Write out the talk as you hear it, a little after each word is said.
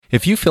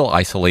If you feel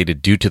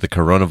isolated due to the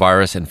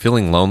coronavirus and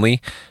feeling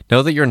lonely,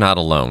 know that you're not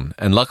alone,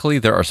 and luckily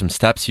there are some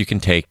steps you can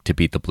take to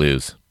beat the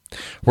blues.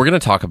 We're going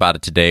to talk about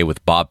it today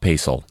with Bob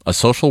Paisel, a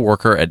social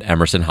worker at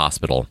Emerson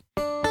Hospital.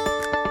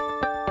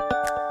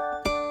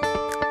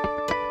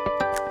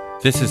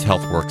 This is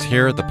HealthWorks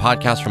Here, the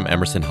podcast from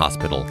Emerson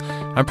Hospital.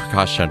 I'm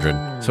Prakash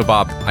Chandran. So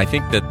Bob, I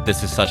think that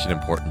this is such an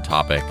important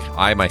topic.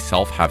 I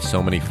myself have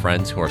so many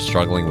friends who are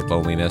struggling with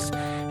loneliness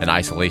and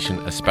isolation,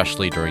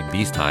 especially during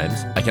these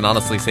times. I can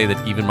honestly say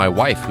that even my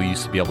wife, who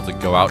used to be able to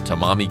go out to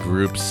mommy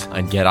groups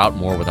and get out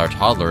more with our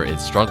toddler,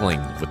 is struggling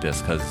with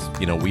this because,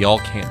 we all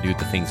can't do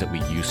the things that we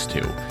used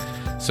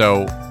to.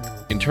 So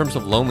in terms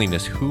of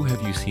loneliness, who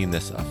have you seen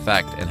this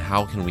affect and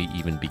how can we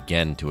even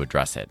begin to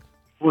address it?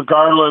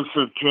 Regardless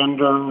of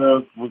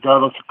gender,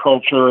 regardless of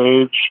culture,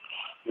 age,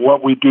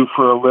 what we do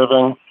for a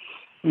living,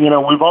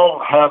 we've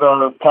all had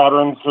our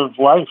patterns of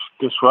life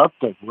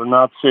disrupted. We're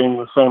not seeing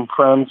the same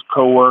friends,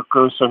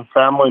 coworkers, and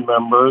family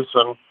members,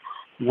 and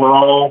we're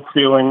all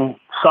feeling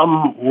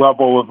some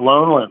level of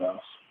loneliness.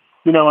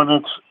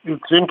 And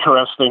it's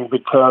interesting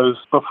because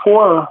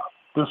before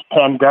this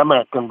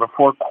pandemic and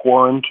before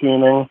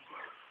quarantining,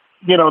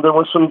 there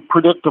were some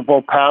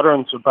predictable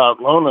patterns about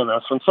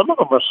loneliness, and some of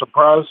them are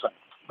surprising.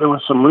 There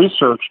was some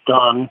research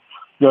done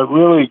that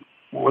really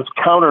was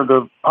counter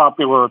to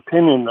popular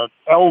opinion that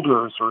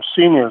elders or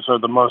seniors are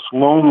the most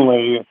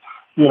lonely,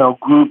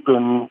 group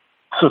in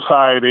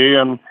society.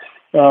 And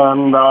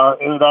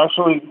it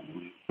actually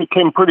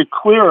became pretty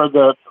clear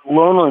that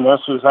loneliness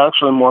is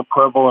actually more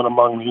prevalent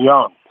among the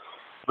young.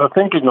 The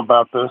thinking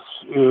about this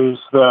is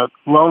that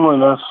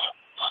loneliness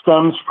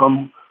stems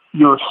from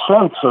your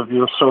sense of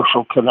your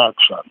social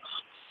connections,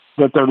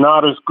 that they're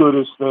not as good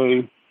as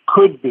they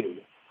could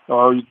be,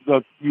 or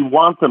that you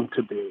want them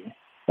to be.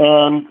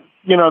 And,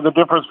 the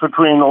difference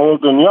between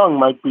old and young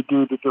might be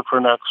due to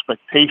different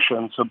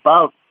expectations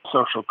about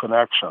social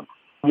connection.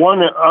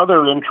 One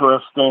other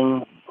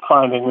interesting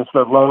finding is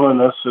that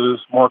loneliness is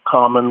more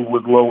common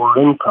with lower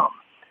income.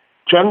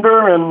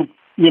 Gender and,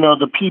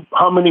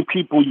 how many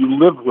people you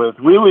live with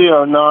really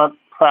are not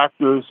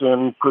factors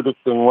in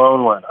predicting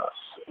loneliness.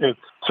 It's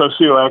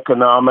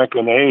socioeconomic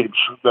and age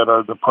that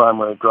are the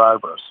primary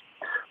drivers.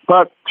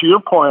 But to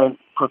your point,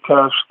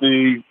 Prakash,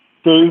 the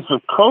days of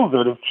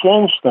COVID have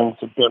changed things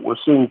a bit. We're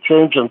seeing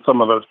change in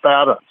some of those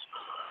patterns.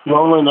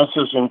 Loneliness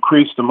has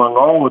increased among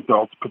all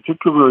adults,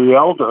 particularly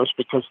elders,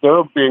 because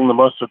they're being the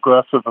most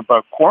aggressive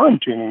about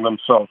quarantining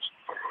themselves.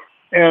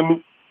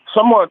 And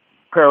somewhat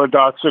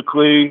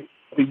paradoxically,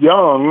 the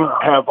young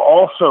have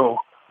also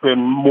been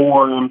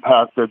more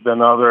impacted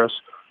than others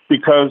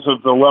because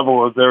of the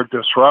level of their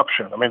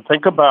disruption. I mean,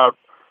 think about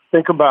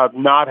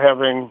not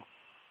having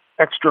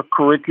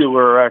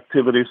extracurricular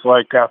activities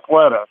like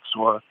athletics,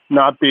 or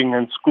not being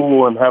in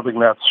school and having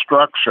that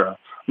structure,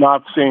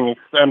 not seeing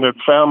extended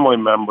family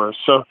members.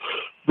 So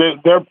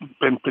they've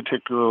been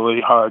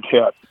particularly hard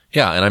hit.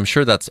 Yeah, and I'm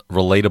sure that's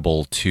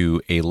relatable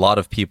to a lot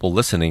of people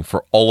listening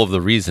for all of the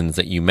reasons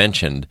that you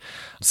mentioned.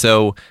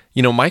 So,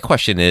 my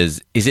question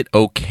is it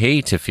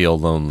okay to feel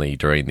lonely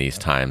during these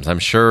times? I'm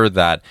sure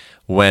that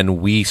when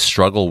we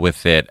struggle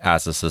with it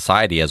as a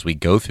society, as we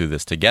go through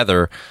this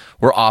together,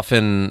 we're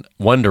often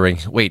wondering,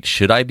 wait,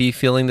 should I be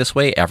feeling this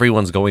way?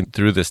 Everyone's going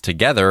through this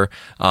together.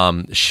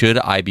 Should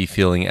I be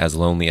feeling as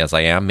lonely as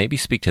I am? Maybe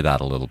speak to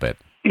that a little bit.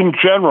 In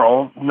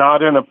general,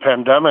 not in a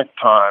pandemic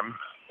time,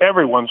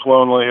 everyone's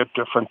lonely at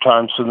different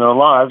times in their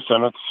lives,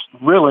 and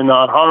it's really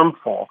not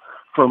harmful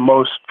for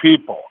most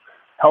people.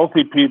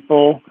 Healthy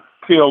people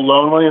feel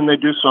lonely and they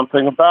do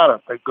something about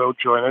it. They go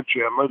join a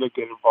gym or they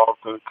get involved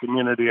in a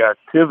community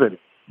activity.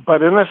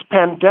 But in this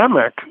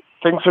pandemic,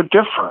 things are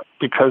different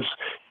because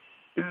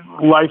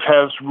life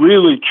has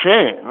really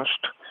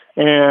changed,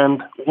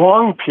 and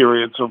long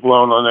periods of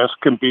loneliness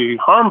can be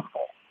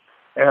harmful.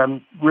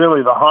 And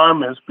really the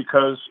harm is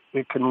because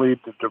it can lead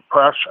to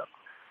depression.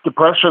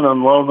 Depression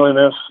and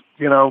loneliness,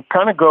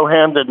 kind of go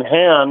hand in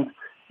hand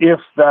if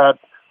that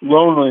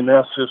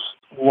loneliness is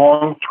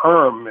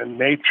long-term in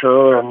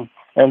nature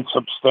and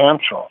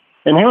substantial.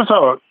 And here's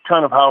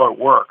how it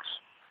works.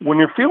 When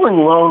you're feeling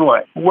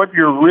lonely, what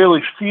you're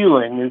really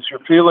feeling is you're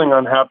feeling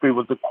unhappy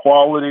with the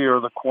quality or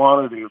the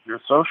quantity of your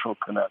social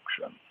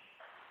connection.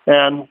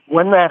 And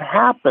when that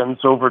happens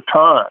over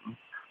time,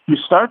 you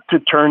start to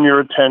turn your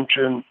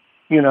attention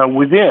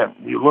within.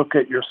 You look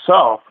at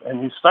yourself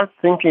and you start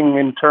thinking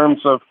in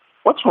terms of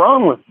what's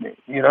wrong with me?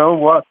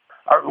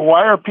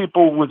 Why are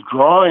people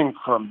withdrawing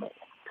from me?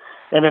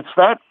 And it's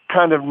that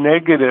kind of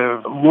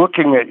negative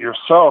looking at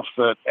yourself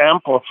that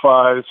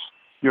amplifies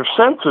your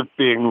sense of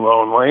being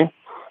lonely,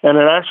 and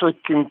it actually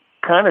can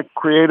kind of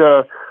create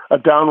a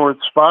downward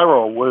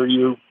spiral where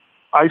you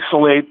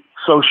isolate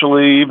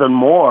socially even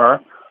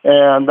more,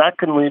 and that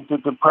can lead to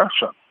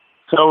depression.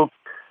 So,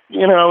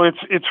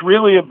 it's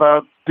really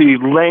about the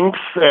length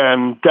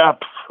and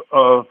depth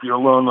of your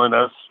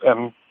loneliness,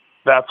 and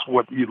that's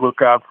what you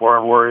look out for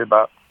and worry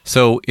about.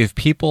 So if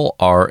people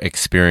are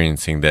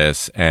experiencing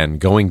this and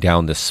going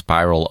down this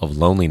spiral of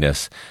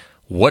loneliness,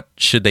 what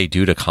should they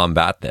do to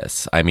combat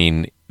this? I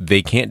mean,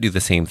 they can't do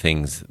the same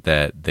things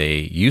that they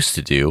used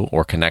to do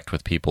or connect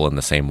with people in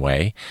the same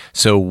way.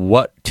 So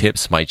what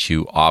tips might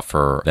you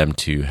offer them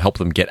to help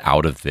them get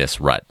out of this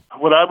rut?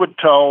 What I would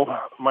tell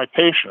my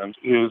patients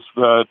is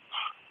that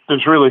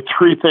there's really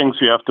three things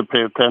you have to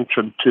pay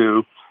attention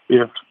to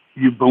if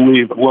you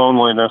believe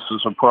loneliness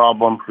is a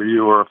problem for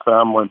you or a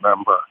family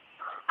member.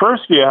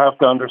 First, you have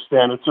to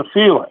understand it's a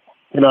feeling.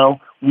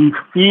 We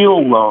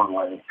feel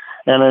lonely,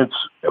 and it's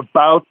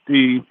about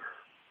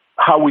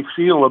how we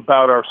feel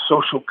about our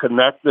social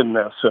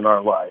connectedness in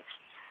our life.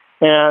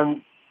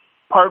 And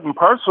part and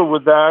parcel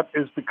with that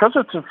is because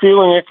it's a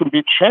feeling, it can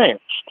be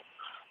changed.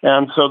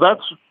 And so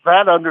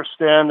that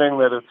understanding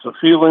that it's a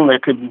feeling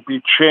that can be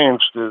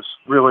changed is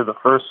really the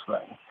first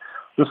thing.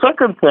 The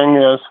second thing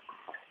is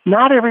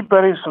not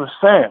everybody's the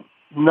same.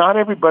 Not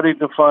everybody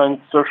defines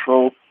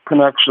social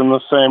connection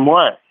the same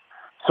way.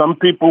 Some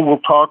people will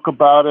talk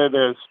about it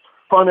as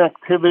fun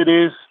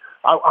activities.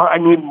 I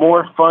need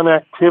more fun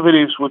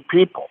activities with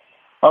people.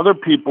 Other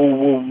people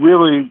will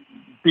really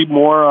be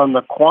more on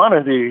the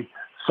quantity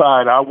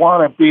side. I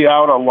want to be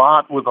out a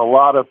lot with a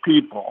lot of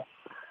people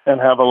and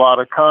have a lot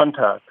of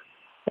contact.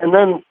 And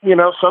then,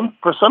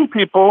 for some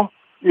people,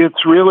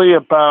 it's really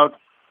about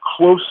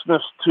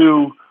closeness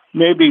to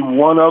maybe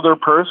one other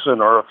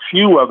person or a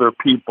few other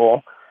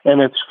people,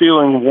 and it's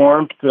feeling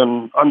warmth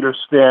and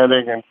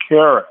understanding and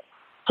caring.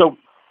 So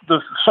the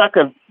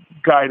second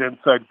guidance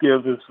I'd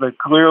give is that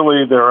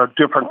clearly there are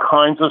different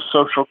kinds of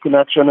social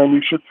connection, and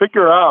you should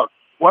figure out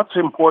what's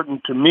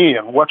important to me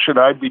and what should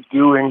I be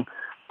doing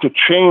to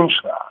change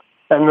that.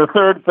 And the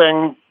third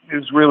thing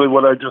is really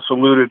what I just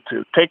alluded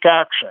to. Take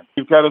action.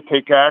 You've got to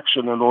take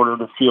action in order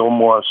to feel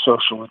more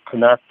socially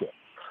connected.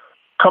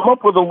 Come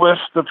up with a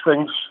list of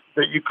things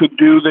that you could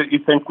do that you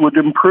think would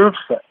improve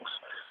things.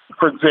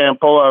 For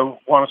example,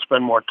 I want to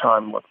spend more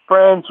time with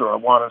friends, or I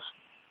want to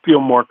feel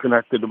more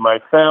connected to my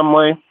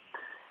family.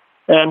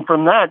 And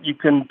from that, you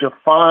can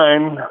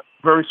define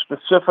very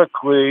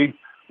specifically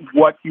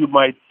what you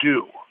might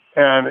do.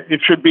 And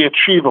it should be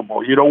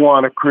achievable. You don't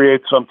want to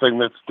create something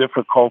that's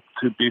difficult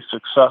to be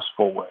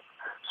successful with.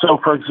 So,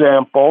 for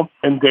example,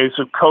 in days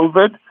of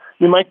COVID,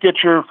 you might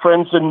get your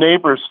friends and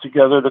neighbors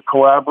together to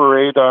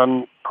collaborate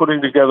on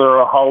putting together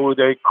a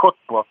holiday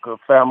cookbook of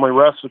family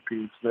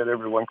recipes that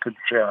everyone could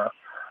share.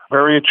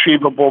 Very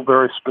achievable,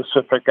 very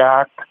specific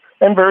act,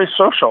 and very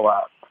social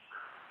act.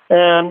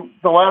 And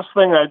the last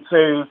thing I'd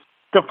say is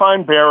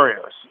define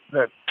barriers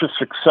to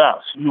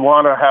success. You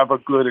want to have a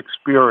good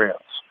experience.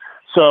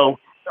 So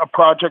a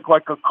project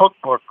like a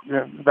cookbook,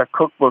 that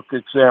cookbook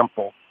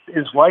example,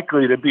 is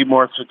likely to be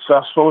more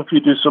successful if you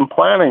do some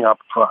planning up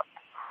front.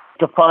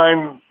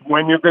 Define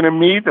when you're going to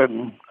meet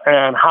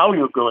and how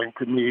you're going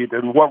to meet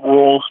and what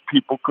roles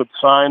people could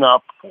sign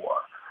up for.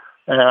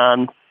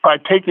 And by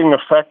taking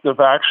effective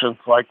actions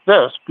like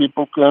this,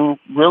 people can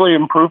really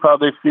improve how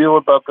they feel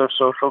about their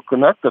social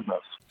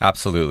connectedness.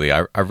 Absolutely.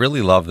 I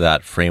really love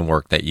that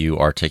framework that you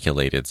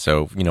articulated.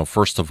 So,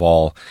 first of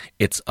all,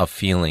 it's a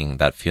feeling,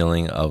 that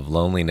feeling of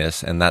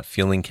loneliness, and that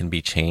feeling can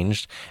be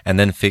changed. And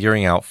then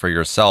figuring out for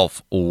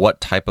yourself what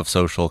type of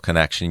social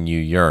connection you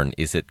yearn.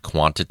 Is it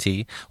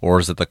quantity or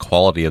is it the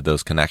quality of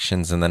those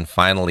connections? And then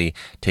finally,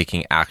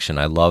 taking action.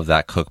 I love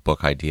that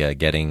cookbook idea,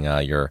 getting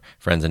your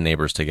friends and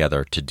neighbors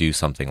together to do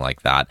something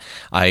like that.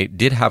 I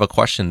did have a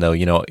question though.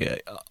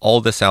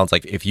 All this sounds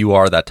like if you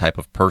are that type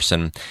of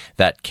person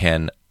that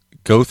can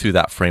go through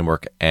that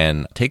framework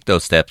and take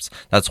those steps,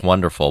 that's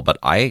wonderful. But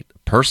I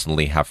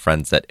personally have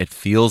friends that it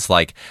feels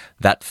like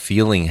that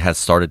feeling has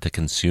started to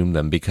consume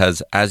them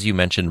because, as you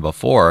mentioned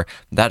before,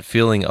 that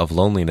feeling of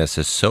loneliness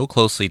is so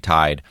closely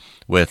tied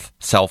with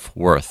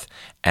self-worth,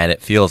 and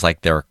it feels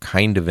like they're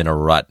kind of in a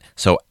rut.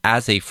 So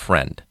as a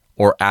friend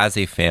or as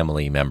a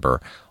family member,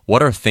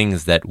 what are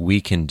things that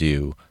we can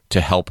do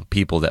to help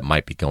people that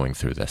might be going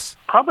through this?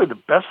 Probably the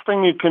best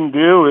thing you can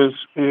do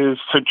is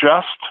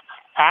suggest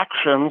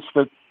actions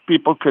that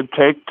people could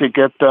take to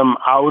get them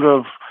out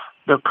of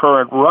their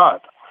current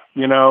rut.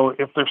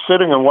 If they're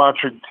sitting and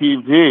watching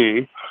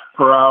TV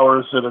for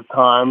hours at a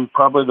time,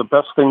 probably the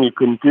best thing you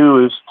can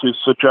do is to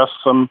suggest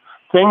some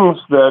things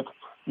that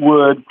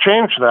would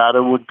change that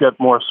and would get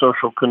more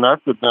social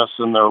connectedness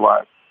in their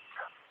life.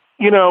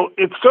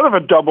 It's sort of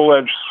a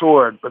double-edged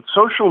sword, but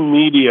social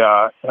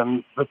media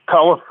and the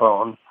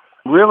telephone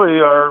really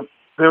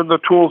they're the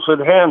tools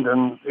at hand.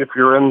 And if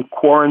you're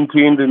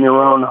quarantined in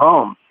your own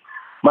home,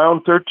 my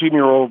own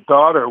 13-year-old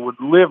daughter would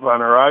live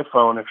on her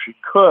iPhone if she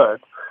could.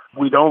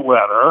 We don't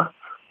let her.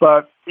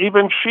 But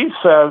even she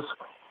says,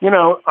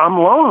 I'm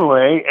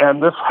lonely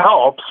and this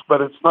helps,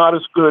 but it's not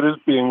as good as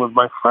being with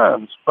my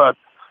friends. But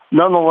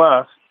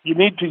nonetheless, you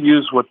need to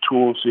use what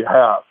tools you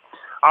have.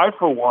 I,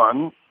 for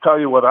one, tell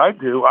you what I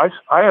do.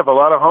 I have a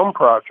lot of home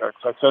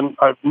projects.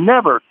 I've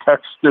never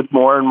texted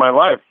more in my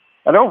life.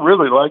 I don't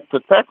really like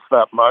to text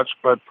that much,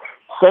 but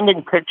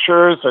sending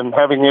pictures and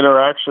having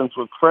interactions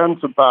with friends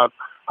about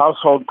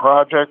household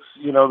projects,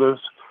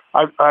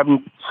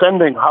 I'm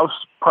sending house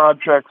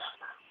projects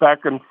back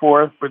and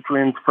forth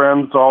between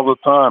friends all the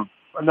time.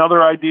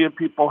 Another idea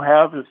people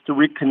have is to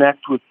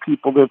reconnect with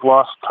people they've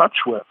lost touch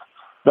with.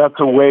 That's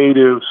a way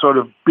to sort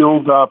of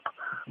build up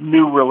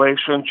new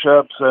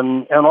relationships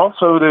and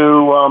also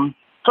to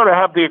sort of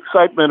have the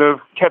excitement of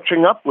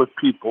catching up with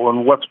people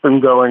and what's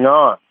been going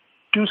on.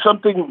 Do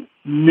something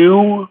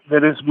new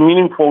that is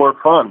meaningful or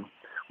fun.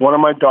 One of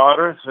my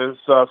daughters has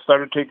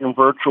started taking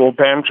virtual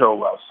banjo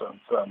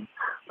lessons, and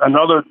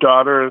another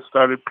daughter has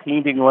started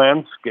painting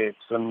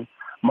landscapes. And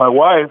my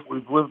wife,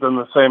 we've lived in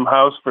the same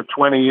house for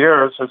 20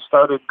 years, has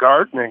started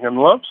gardening and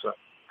loves it.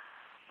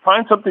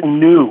 Find something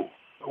new.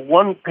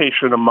 One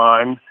patient of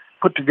mine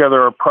put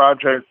together a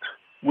project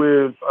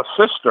with a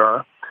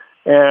sister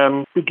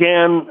and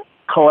began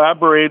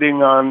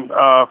collaborating on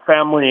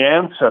family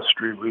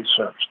ancestry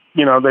research.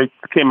 They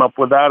came up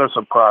with that as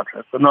a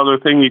project. Another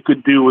thing you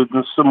could do with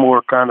a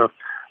similar kind of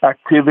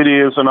activity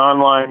is an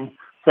online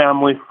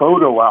family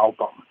photo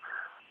album.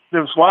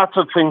 There's lots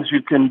of things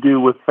you can do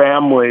with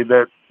family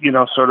that,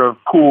 sort of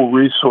pool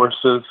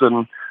resources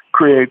and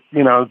create,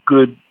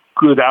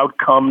 good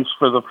outcomes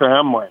for the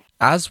family.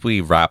 As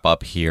we wrap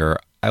up here,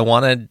 I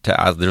wanted to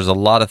ask, there's a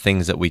lot of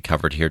things that we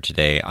covered here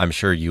today. I'm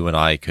sure you and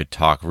I could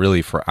talk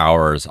really for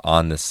hours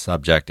on this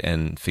subject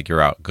and figure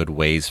out good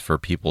ways for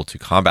people to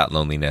combat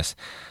loneliness.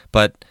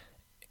 But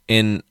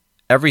in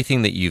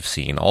everything that you've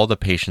seen, all the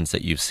patients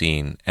that you've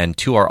seen, and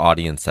to our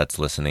audience that's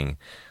listening,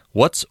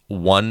 what's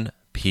one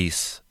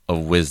piece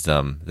of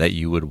wisdom that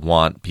you would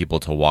want people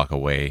to walk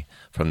away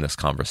from this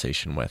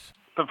conversation with?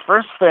 The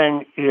first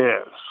thing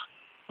is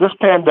this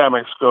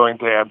pandemic's going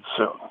to end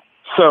soon.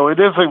 So it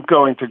isn't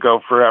going to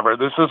go forever.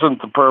 This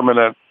isn't the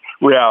permanent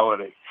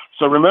reality.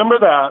 So remember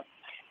that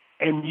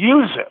and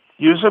use it.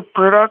 Use it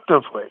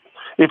productively.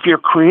 If you're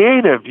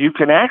creative, you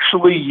can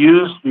actually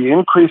use the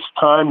increased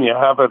time you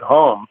have at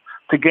home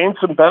to gain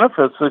some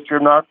benefits that you're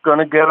not going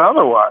to get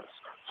otherwise.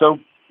 So,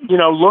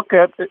 look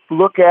at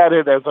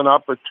it as an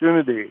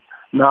opportunity,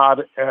 not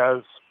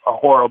as a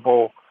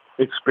horrible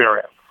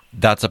experience.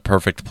 That's a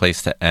perfect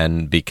place to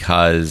end,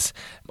 because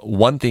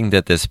one thing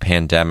that this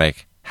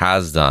pandemic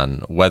has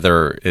done,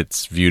 whether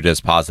it's viewed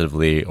as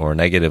positively or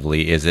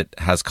negatively, is it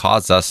has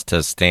caused us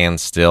to stand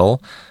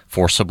still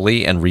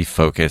forcibly and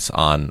refocus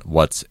on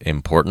what's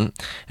important.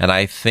 And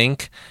I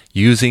think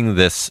using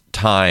this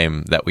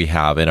time that we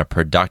have in a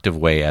productive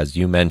way, as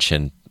you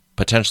mentioned,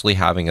 potentially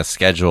having a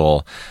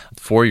schedule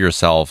for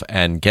yourself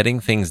and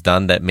getting things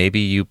done that maybe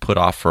you put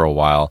off for a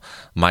while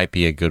might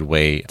be a good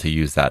way to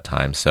use that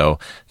time. So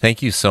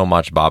thank you so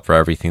much, Bob, for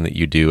everything that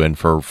you do and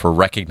for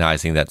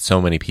recognizing that so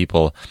many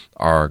people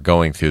are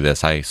going through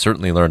this. I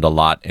certainly learned a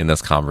lot in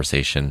this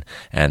conversation,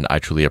 and I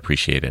truly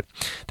appreciate it.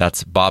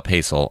 That's Bob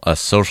Hazel, a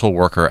social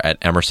worker at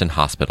Emerson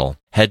Hospital.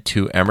 Head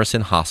to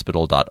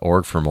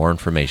emersonhospital.org for more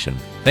information.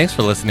 Thanks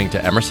for listening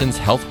to Emerson's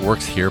Health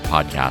Works Here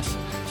podcast.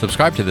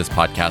 Subscribe to this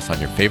podcast on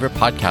your favorite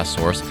podcast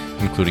source,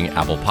 including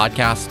Apple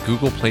Podcasts,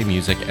 Google Play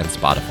Music, and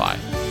Spotify.